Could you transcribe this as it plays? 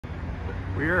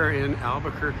We are in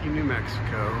Albuquerque, New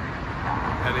Mexico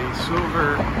at a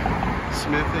silver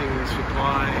smithing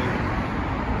supply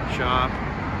shop,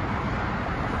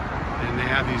 and they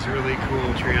have these really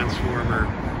cool transformer,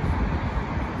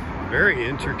 very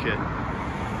intricate.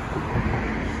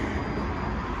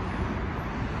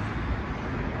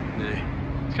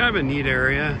 It's kind of a neat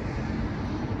area.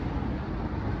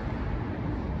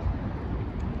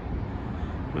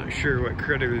 Not sure what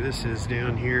critter this is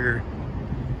down here.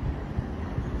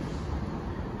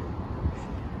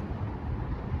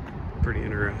 Pretty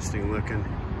interesting looking.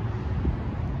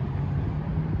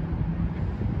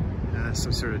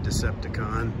 Some sort of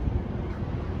Decepticon.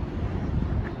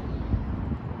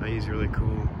 Oh, he's really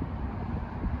cool.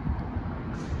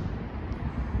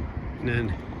 And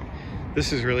then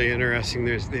this is really interesting.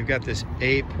 They've got this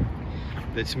ape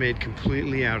that's made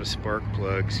completely out of spark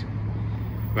plugs.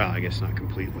 Well, I guess not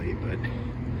completely, but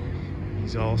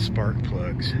he's all spark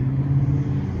plugs.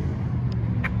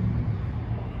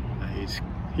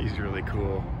 He's really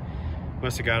cool.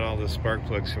 Must have got all the spark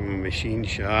plugs from a machine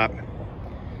shop.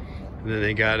 And then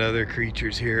they got other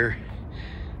creatures here.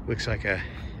 Looks like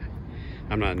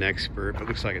I'm not an expert, but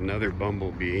looks like another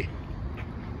bumblebee.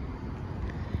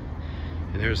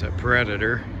 And there's a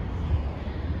predator.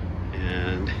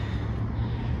 And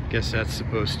I guess that's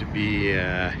supposed to be,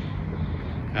 I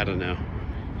don't know.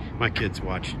 My kids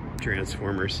watch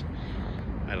Transformers.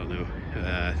 I don't know.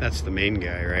 That's the main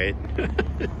guy, right?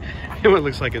 And what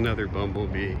looks like another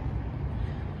bumblebee.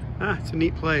 It's a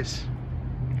neat place.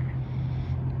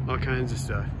 All kinds of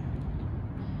stuff.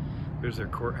 There's their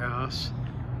courthouse.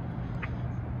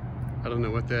 I don't know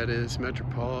what that is.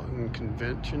 Metropolitan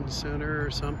Convention Center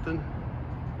or something.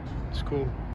 It's cool.